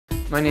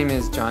My name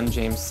is John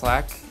James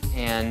Slack,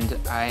 and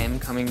I am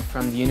coming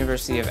from the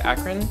University of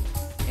Akron,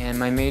 and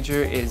my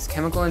major is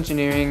chemical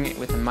engineering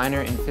with a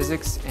minor in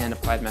physics and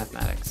applied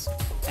mathematics.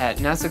 At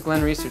NASA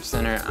Glenn Research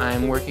Center,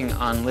 I'm working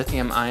on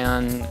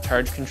lithium-ion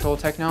charge control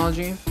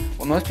technology.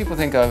 What most people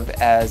think of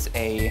as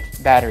a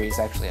battery is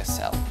actually a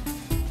cell.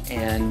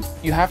 And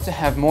you have to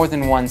have more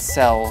than one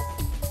cell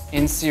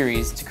in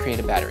series to create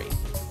a battery.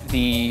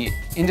 The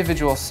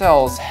individual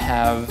cells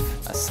have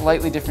a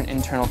slightly different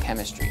internal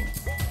chemistry,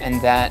 and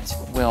that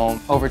will,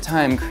 over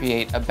time,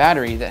 create a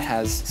battery that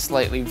has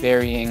slightly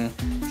varying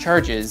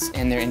charges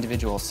in their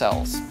individual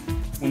cells.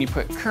 When you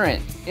put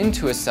current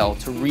into a cell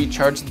to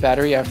recharge the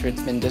battery after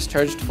it's been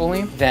discharged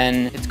fully,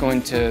 then it's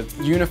going to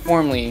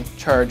uniformly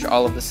charge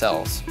all of the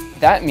cells.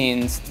 That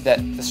means that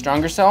the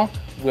stronger cell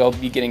will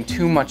be getting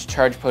too much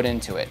charge put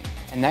into it,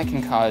 and that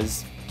can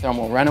cause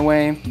thermal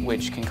runaway,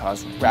 which can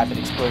cause rapid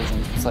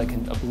explosions. It's like a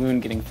balloon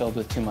getting filled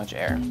with too much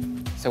air.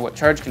 So what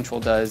charge control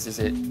does is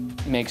it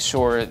makes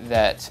sure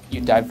that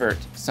you divert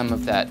some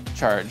of that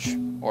charge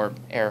or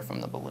air from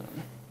the balloon.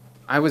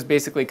 I was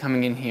basically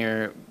coming in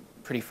here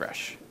pretty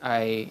fresh.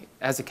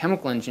 As a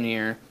chemical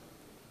engineer,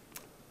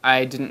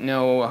 I didn't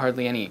know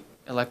hardly any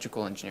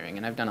electrical engineering,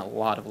 and I've done a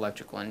lot of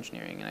electrical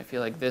engineering, and I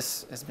feel like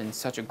this has been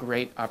such a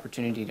great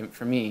opportunity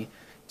for me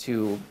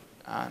to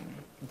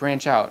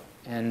branch out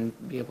and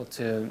be able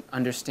to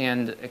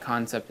understand a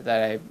concept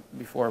that I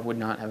before would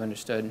not have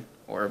understood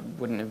or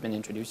wouldn't have been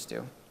introduced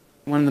to.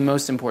 One of the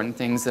most important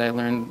things that I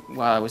learned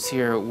while I was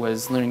here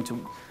was learning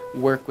to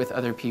work with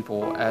other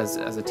people as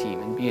a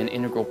team and be an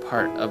integral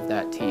part of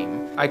that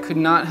team. I could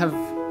not have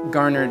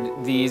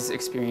garnered these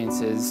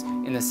experiences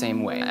in the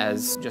same way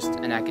as just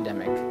an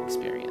academic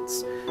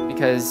experience,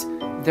 because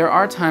there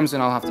are times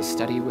when I'll have to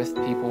study with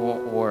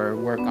people or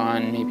work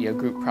on maybe a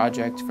group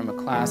project from a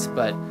class,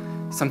 but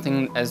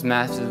something as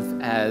massive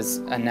as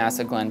a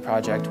NASA Glenn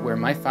project where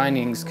my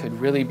findings could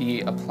really be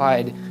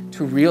applied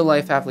to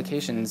real-life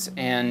applications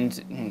and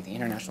the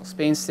International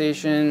Space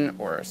Station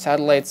or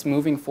satellites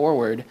moving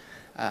forward,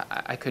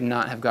 I could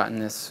not have gotten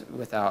this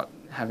without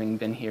having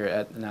been here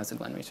at the NASA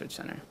Glenn Research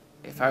Center.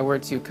 If I were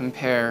to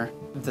compare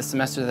the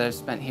semester that I've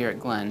spent here at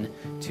Glenn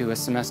to a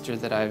semester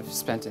that I've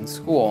spent in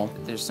school,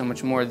 there's so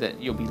much more that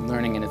you'll be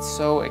learning, and it's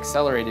so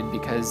accelerated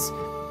because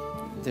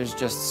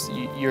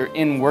you're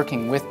in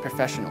working with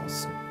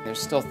professionals. There's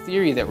still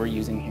theory that we're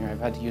using here. I've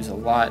had to use a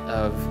lot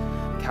of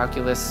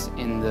calculus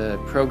in the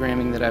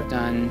programming that I've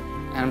done,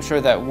 and I'm sure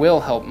that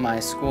will help my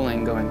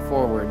schooling going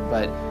forward,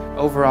 but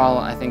overall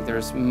I think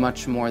there's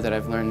much more that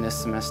I've learned this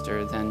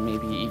semester than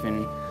maybe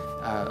even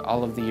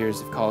all of the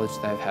years of college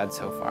that I've had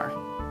so far.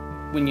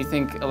 When you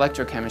think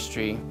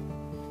electrochemistry,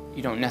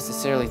 you don't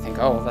necessarily think,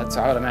 oh, that's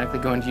automatically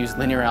going to use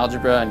linear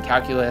algebra and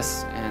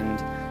calculus and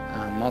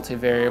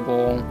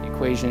multivariable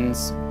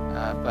equations,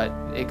 but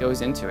it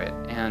goes into it,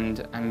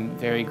 and I'm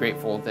very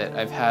grateful that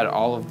I've had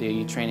all of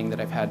the training that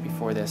I've had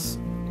before this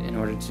in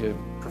order to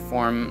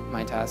perform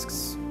my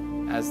tasks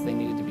as they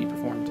needed to be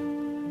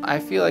performed. I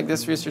feel like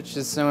this research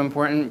is so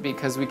important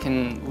because we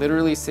can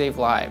literally save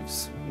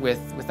lives.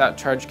 Without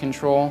charge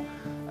control,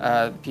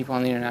 people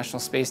on the International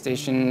Space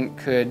Station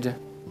could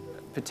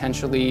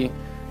potentially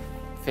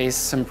face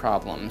some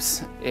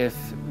problems. If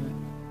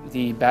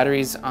the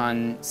batteries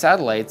on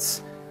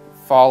satellites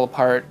fall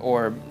apart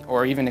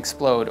or even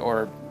explode,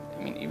 or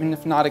I mean, even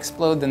if not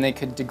explode, then they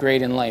could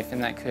degrade in life,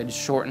 and that could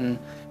shorten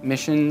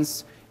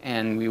missions,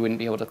 and we wouldn't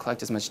be able to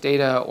collect as much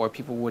data, or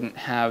people wouldn't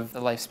have the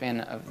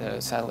lifespan of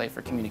the satellite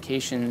for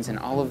communications, and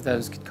all of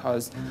those could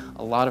cause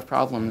a lot of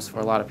problems for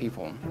a lot of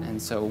people.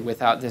 And so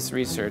without this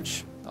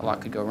research, a lot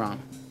could go wrong.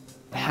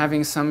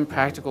 Having some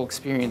practical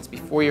experience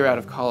before you're out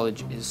of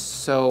college is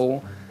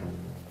so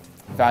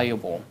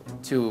valuable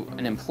to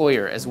an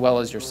employer as well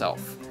as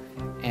yourself.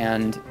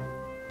 And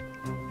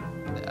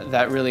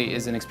that really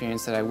is an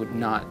experience that I would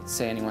not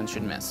say anyone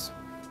should miss.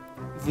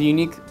 The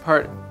unique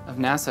part of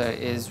NASA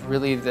is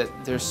really that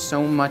there's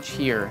so much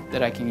here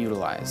that I can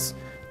utilize,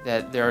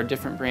 that there are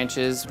different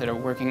branches that are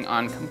working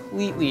on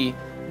completely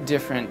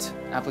different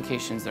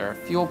applications. There are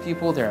fuel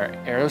people, there are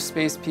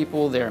aerospace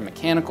people, there are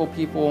mechanical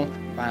people,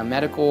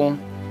 biomedical,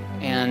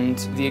 and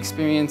the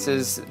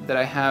experiences that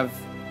I have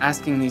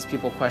asking these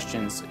people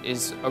questions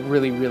is a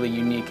really, really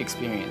unique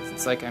experience.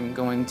 It's like I'm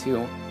going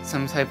to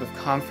some type of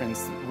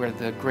conference where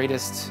the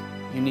greatest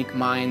unique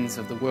minds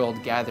of the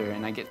world gather,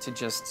 and I get to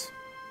just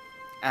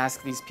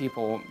ask these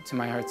people to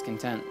my heart's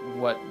content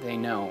what they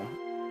know.